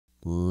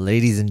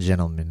Ladies and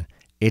gentlemen,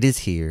 it is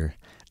here,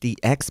 the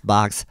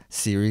Xbox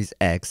Series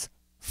X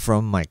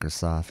from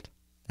Microsoft.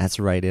 That's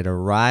right, it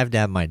arrived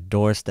at my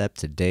doorstep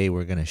today.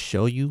 We're going to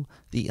show you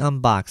the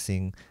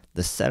unboxing,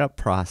 the setup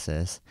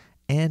process,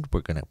 and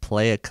we're going to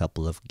play a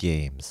couple of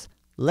games.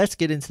 Let's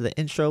get into the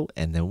intro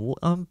and then we'll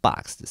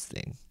unbox this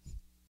thing.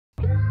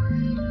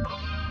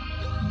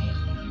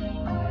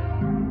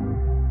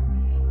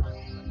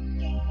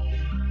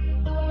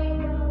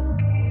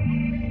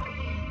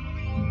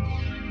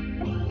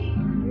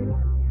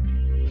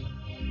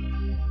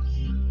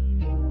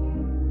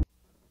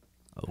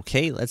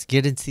 Okay, let's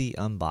get into the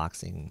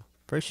unboxing.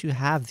 First, you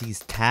have these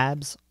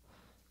tabs.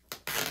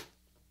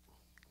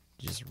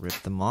 Just rip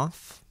them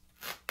off.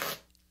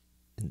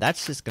 And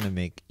that's just going to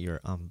make your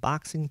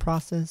unboxing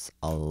process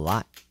a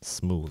lot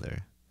smoother.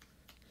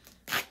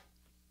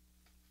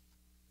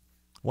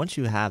 Once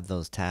you have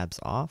those tabs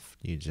off,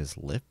 you just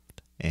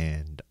lift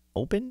and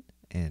open,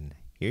 and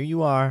here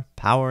you are,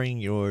 powering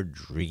your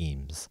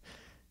dreams.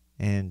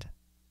 And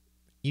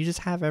you just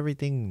have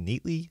everything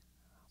neatly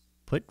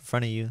put in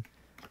front of you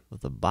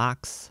with a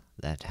box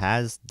that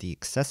has the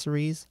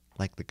accessories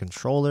like the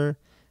controller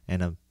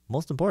and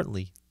most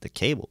importantly, the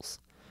cables.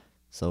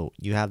 So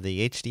you have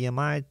the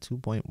HDMI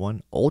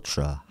 2.1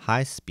 Ultra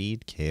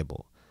high-speed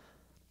cable.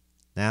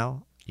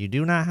 Now, you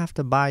do not have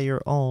to buy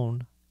your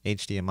own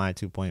HDMI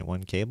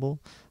 2.1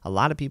 cable. A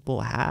lot of people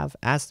have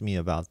asked me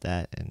about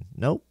that, and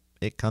nope,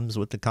 it comes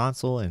with the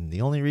console, and the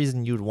only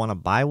reason you'd want to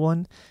buy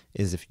one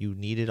is if you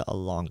needed a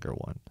longer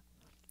one.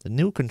 The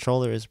new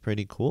controller is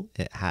pretty cool.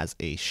 It has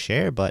a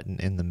share button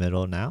in the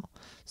middle now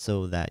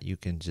so that you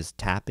can just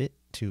tap it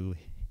to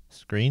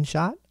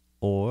screenshot,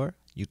 or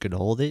you could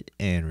hold it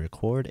and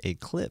record a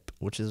clip,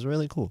 which is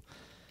really cool.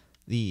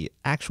 The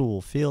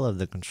actual feel of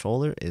the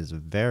controller is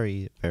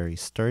very, very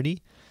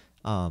sturdy.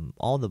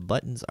 All the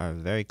buttons are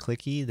very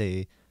clicky.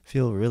 They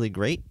feel really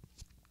great.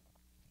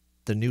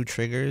 The new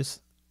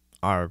triggers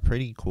are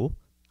pretty cool.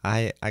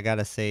 I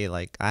gotta say,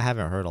 like, I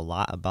haven't heard a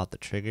lot about the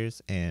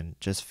triggers, and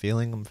just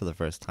feeling them for the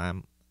first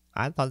time,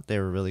 I thought they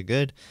were really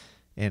good,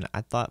 and I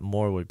thought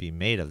more would be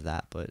made of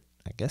that, but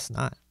I guess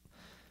not.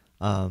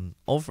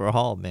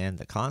 Overall, man,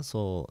 the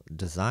console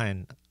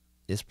design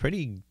is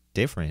pretty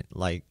different.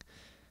 Like,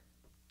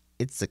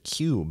 it's a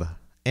cube,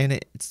 and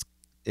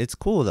it's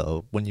cool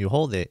though. When you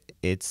hold it,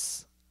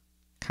 it's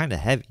kind of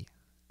heavy,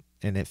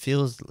 and it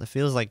feels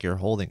like you're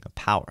holding a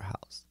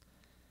powerhouse.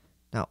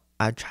 Now,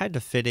 I tried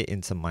to fit it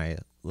into my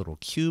little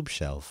cube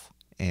shelf,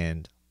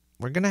 and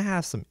we're gonna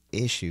have some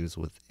issues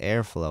with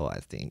airflow, I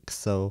think.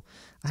 So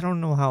I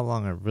don't know how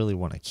long I really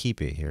want to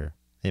keep it here.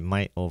 It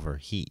might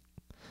overheat.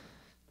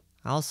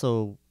 I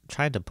also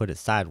tried to put it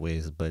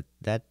sideways, but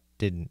that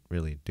didn't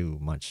really do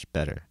much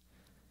better.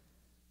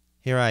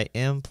 Here I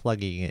am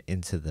plugging it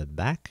into the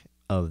back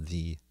of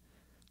the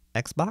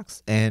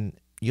Xbox, and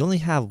you only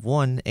have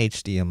one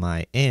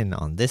HDMI in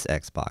on this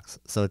Xbox,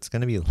 so it's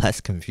going to be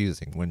less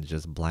confusing when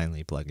just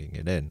blindly plugging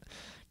it in.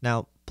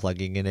 Now,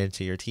 plugging it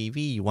into your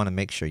TV, you want to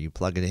make sure you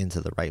plug it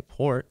into the right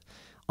port.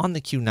 On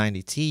the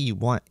Q90T, you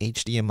want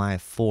HDMI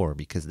 4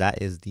 because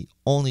that is the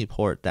only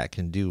port that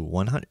can do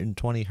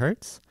 120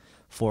 Hz,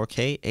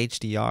 4K,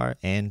 HDR,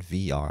 and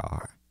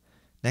VRR.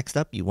 Next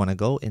up, you want to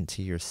go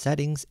into your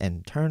settings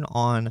and turn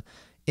on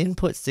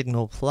Input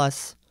Signal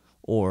Plus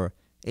or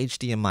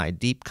HDMI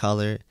Deep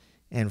Color.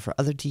 And for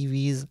other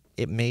TVs,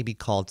 it may be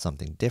called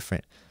something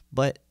different,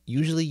 but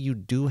usually you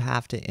do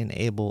have to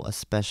enable a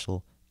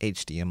special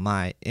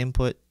HDMI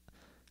input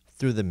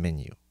through the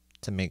menu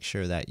to make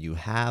sure that you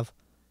have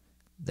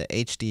the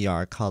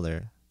HDR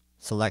color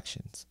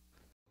selections.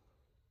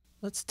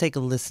 Let's take a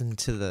listen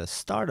to the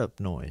startup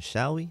noise,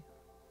 shall we?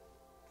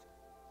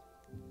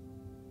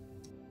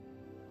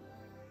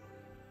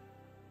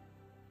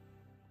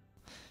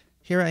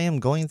 Here I am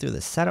going through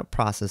the setup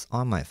process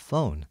on my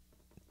phone.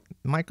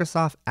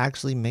 Microsoft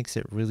actually makes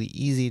it really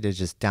easy to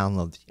just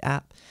download the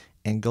app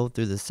and go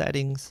through the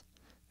settings,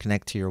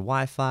 connect to your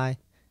Wi-Fi,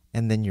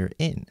 and then you're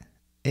in.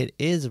 It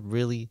is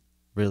really,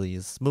 really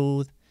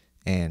smooth,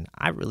 and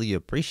I really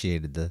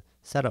appreciated the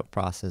setup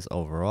process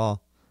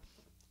overall.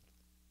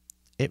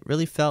 It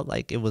really felt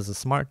like it was a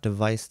smart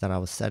device that I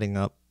was setting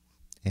up,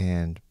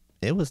 and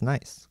it was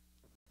nice.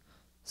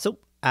 So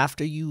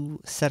after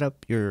you set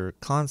up your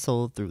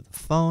console through the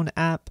phone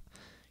app,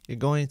 you're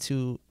going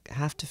to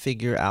have to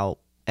figure out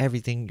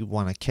everything you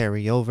want to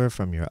carry over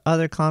from your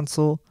other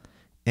console,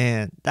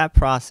 and that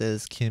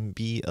process can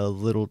be a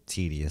little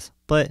tedious,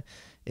 but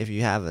if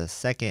you have a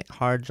second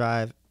hard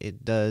drive,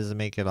 it does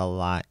make it a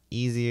lot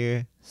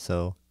easier.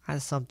 So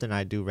that's something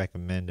I do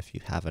recommend if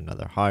you have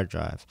another hard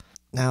drive.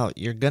 Now,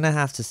 you're gonna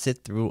have to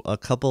sit through a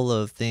couple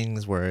of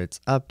things where it's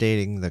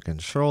updating the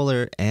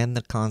controller and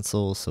the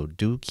console, so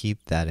do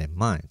keep that in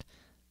mind.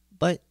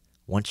 But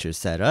once you're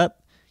set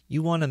up,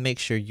 you want to make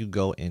sure you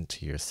go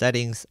into your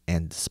settings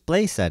and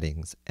display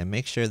settings and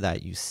make sure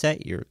that you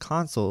set your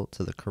console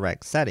to the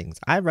correct settings.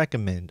 I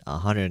recommend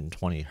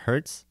 120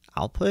 Hz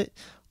output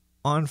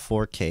on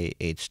 4K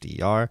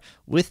HDR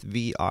with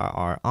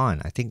VRR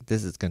on. I think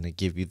this is going to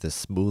give you the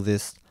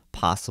smoothest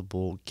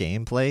possible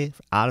gameplay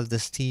out of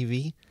this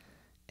TV.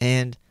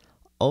 And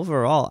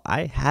overall,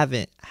 I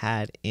haven't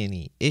had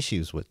any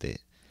issues with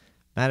it.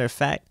 Matter of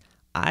fact,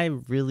 I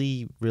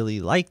really,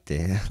 really liked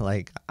it.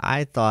 Like,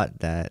 I thought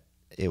that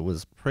it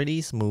was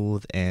pretty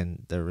smooth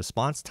and the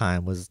response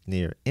time was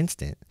near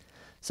instant.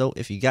 So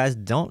if you guys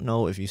don't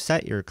know, if you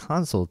set your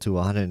console to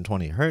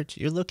 120 hertz,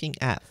 you're looking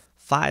at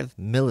 5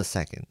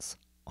 milliseconds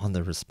on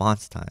the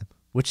response time,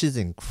 which is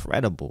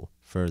incredible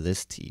for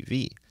this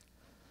TV.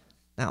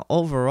 Now,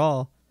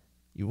 overall,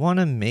 you want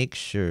to make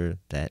sure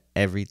that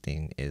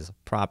everything is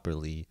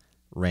properly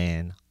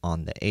ran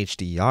on the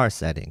HDR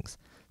settings.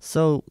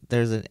 So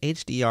there's an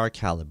HDR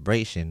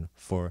calibration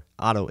for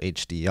Auto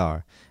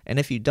HDR. And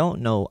if you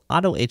don't know,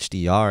 Auto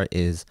HDR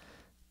is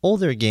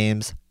older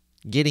games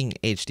getting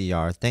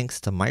HDR thanks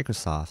to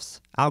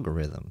Microsoft's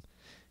algorithm.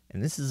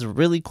 And this is a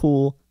really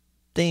cool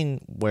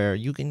thing where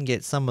you can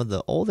get some of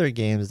the older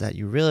games that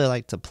you really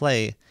like to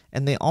play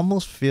and they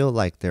almost feel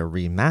like they're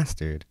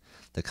remastered.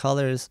 The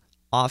colors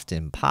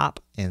often pop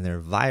and they're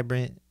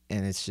vibrant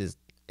and it's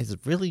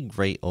really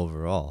great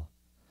overall.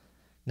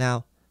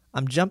 Now,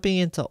 I'm jumping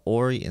into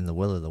Ori and the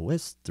Will of the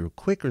Wisp through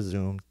quick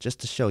resume just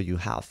to show you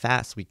how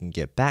fast we can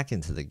get back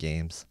into the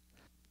games.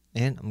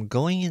 And I'm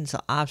going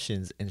into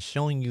options and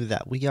showing you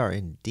that we are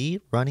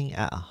indeed running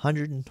at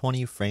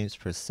 120 frames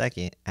per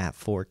second at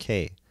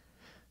 4K.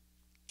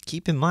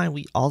 Keep in mind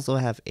we also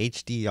have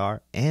HDR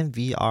and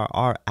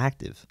VRR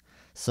active.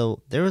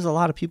 So there was a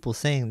lot of people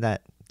saying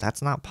that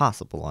that's not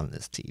possible on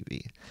this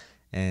TV.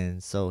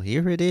 And so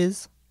here it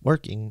is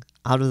working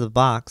out of the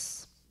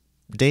box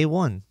day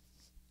one.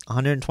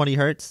 120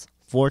 hertz,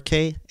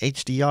 4K,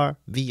 HDR,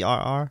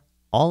 VRR,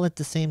 all at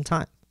the same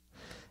time.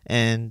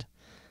 And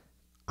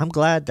I'm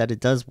glad that it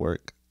does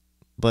work,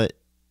 but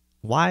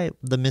why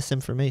the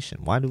misinformation?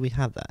 Why do we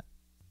have that?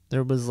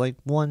 There was like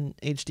one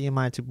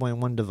HDMI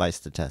 2.1 device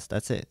to test.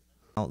 That's it.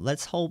 Now,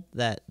 let's hope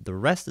that the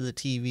rest of the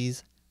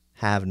TVs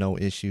have no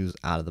issues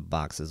out of the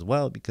box as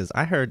well, because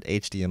I heard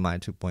HDMI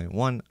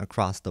 2.1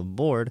 across the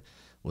board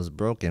was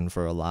broken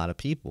for a lot of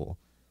people.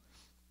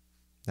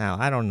 Now,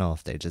 I don't know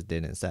if they just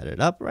didn't set it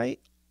up right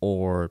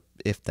or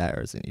if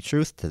there is any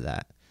truth to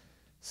that.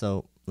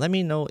 So let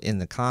me know in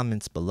the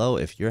comments below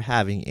if you're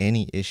having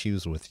any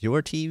issues with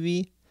your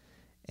TV.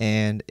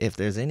 And if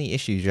there's any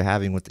issues you're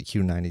having with the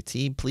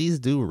Q90T, please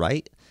do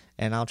write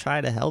and I'll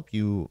try to help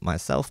you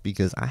myself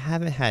because I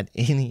haven't had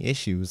any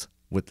issues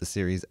with the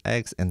Series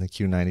X and the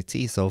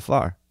Q90T so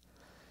far.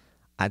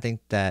 I think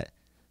that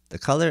the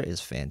color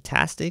is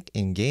fantastic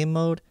in game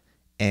mode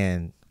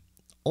and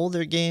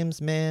older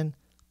games, man,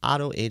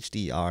 Auto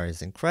HDR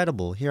is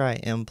incredible. Here I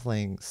am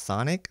playing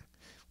Sonic,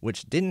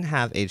 which didn't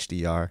have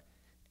HDR,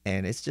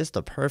 and it's just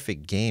a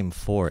perfect game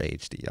for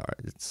HDR.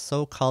 It's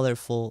so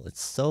colorful,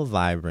 it's so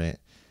vibrant,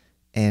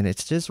 and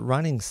it's just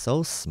running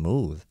so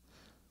smooth.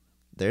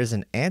 There's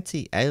an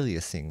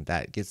anti-aliasing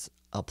that gets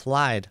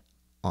applied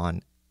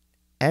on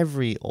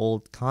every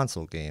old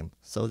console game,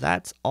 so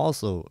that's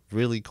also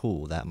really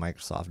cool that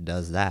Microsoft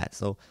does that.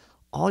 So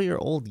all your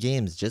old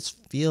games just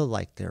feel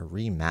like they're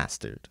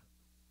remastered.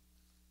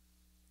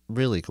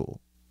 Really cool.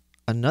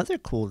 Another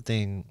cool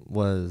thing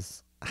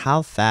was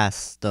how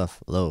fast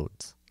stuff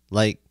loads.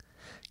 Like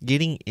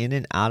getting in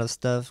and out of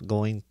stuff,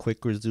 going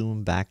quick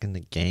resume back into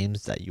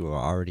games that you are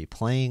already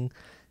playing.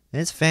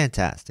 And it's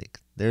fantastic.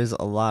 There's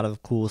a lot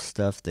of cool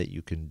stuff that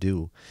you can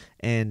do.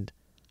 And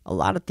a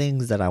lot of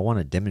things that I want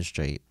to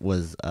demonstrate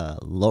was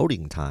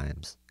loading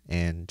times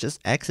and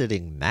just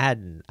exiting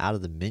Madden out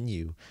of the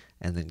menu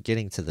and then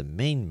getting to the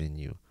main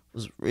menu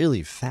was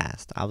really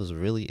fast. I was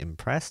really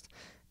impressed.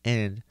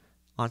 And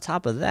on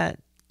top of that,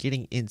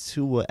 getting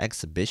into an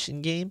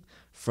exhibition game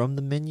from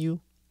the menu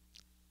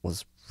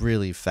was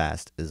really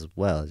fast as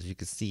well. As you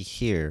can see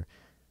here,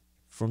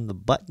 from the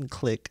button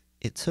click,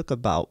 it took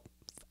about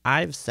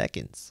 5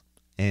 seconds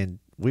and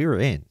we were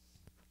in.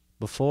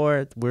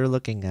 Before, we're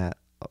looking at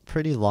a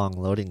pretty long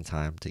loading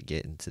time to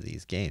get into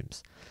these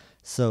games.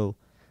 So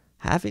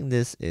having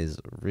this is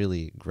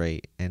really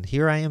great. And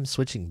here I am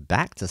switching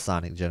back to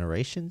Sonic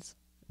Generations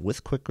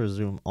with quick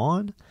resume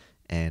on.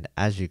 And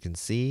as you can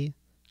see,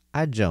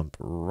 I jump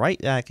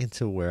right back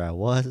into where I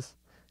was,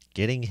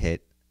 getting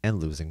hit and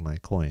losing my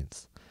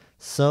coins.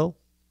 So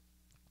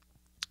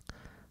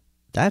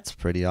that's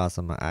pretty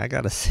awesome. I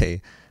gotta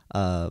say,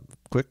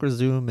 quick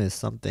resume is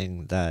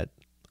something that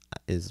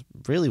is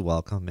really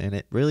welcome and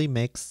it really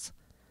makes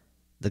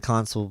the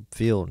console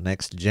feel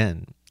next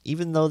gen.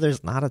 Even though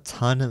there's not a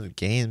ton of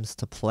games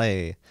to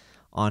play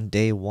on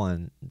day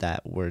one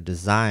that were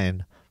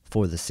designed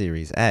for the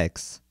Series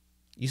X,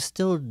 you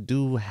still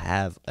do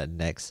have a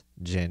next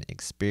gen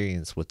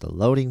experience with the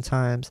loading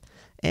times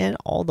and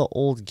all the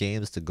old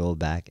games to go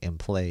back and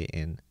play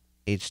in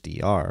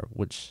HDR,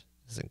 which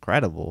is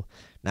incredible.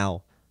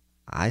 Now,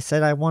 I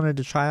said I wanted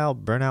to try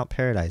out Burnout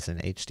Paradise in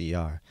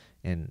HDR,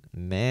 and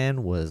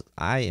man, was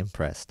I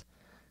impressed.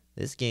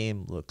 This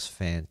game looks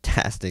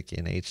fantastic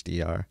in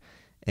HDR,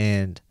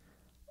 and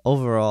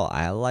overall,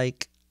 I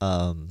like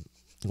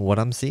what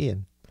I'm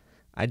seeing.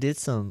 I did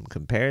some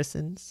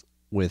comparisons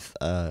with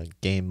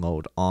game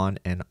mode on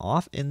and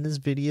off in this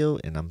video,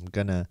 and I'm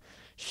gonna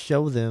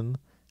show them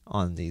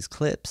on these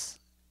clips,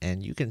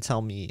 and you can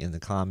tell me in the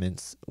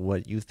comments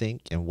what you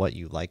think and what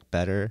you like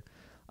better.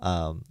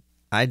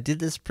 I did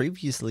this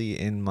previously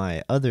in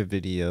my other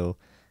video,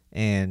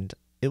 and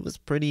it was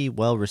pretty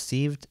well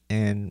received,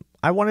 and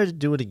I wanted to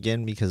do it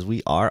again because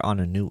we are on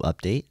a new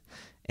update,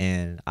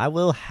 and I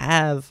will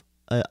have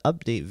an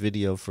update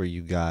video for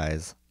you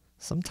guys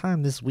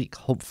sometime this week,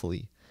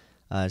 hopefully.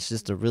 It's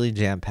just a really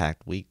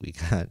jam-packed week. We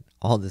got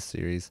all the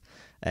Series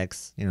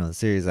X, the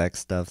Series X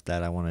stuff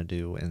that I want to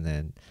do, and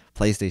then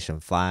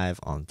PlayStation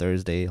 5 on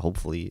Thursday,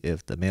 hopefully,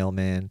 if the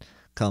mailman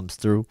comes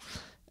through.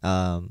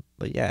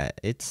 But yeah,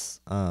 it's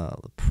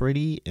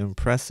pretty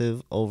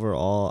impressive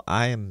overall.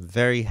 I am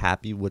very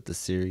happy with the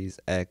Series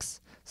X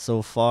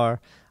so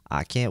far.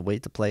 I can't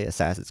wait to play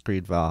Assassin's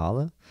Creed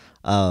Valhalla.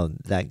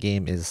 That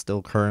game is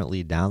still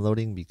currently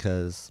downloading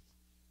because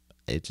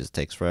it just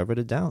takes forever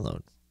to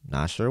download.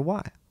 Not sure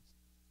why.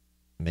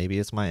 Maybe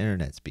it's my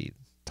internet speed.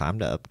 Time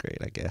to upgrade,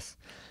 I guess.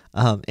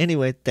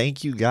 Anyway,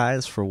 thank you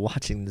guys for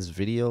watching this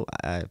video.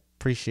 I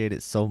appreciate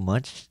it so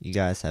much. You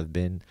guys have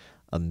been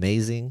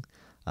amazing.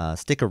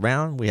 Stick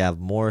around. We have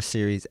more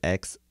Series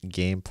X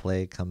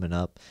gameplay coming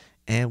up.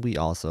 And we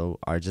also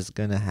are just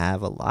going to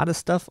have a lot of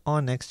stuff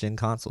on next-gen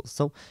consoles.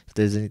 So if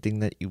there's anything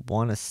that you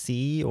want to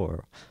see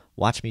or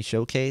watch me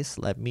showcase,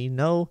 let me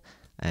know.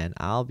 And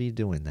I'll be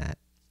doing that.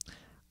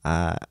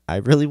 I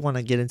really want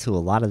to get into a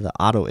lot of the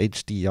Auto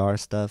HDR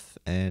stuff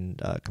and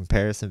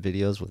comparison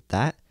videos with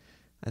that.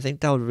 I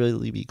think that would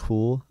really be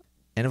cool.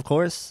 And of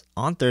course,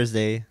 on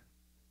Thursday,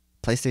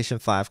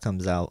 PlayStation 5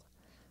 comes out.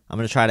 I'm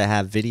going to try to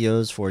have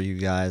videos for you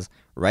guys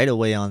right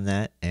away on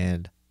that.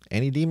 And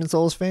any Demon's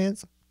Souls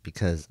fans,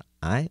 because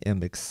I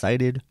am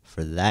excited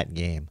for that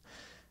game.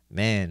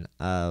 Man,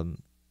 I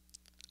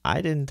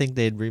didn't think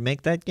they'd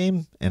remake that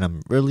game, and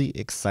I'm really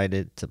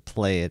excited to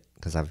play it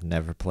because I've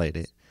never played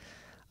it.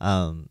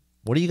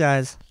 What do you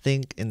guys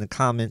think in the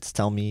comments?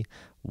 Tell me,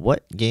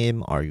 what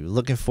game are you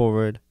looking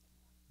forward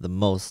the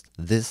most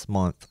this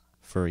month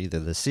for either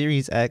the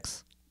Series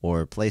X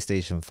or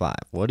PlayStation 5?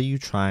 What are you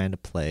trying to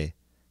play?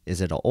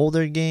 Is it an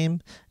older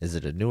game? Is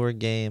it a newer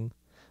game?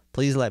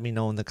 Please let me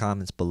know in the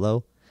comments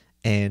below.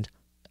 And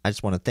I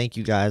just want to thank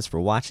you guys for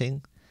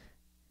watching.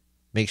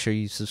 Make sure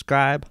you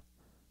subscribe,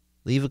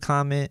 leave a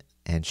comment,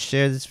 and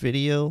share this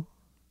video.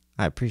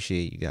 I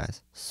appreciate you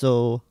guys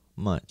so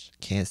much.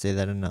 Can't say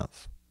that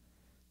enough.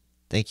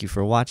 Thank you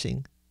for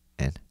watching,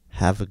 and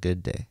have a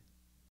good day.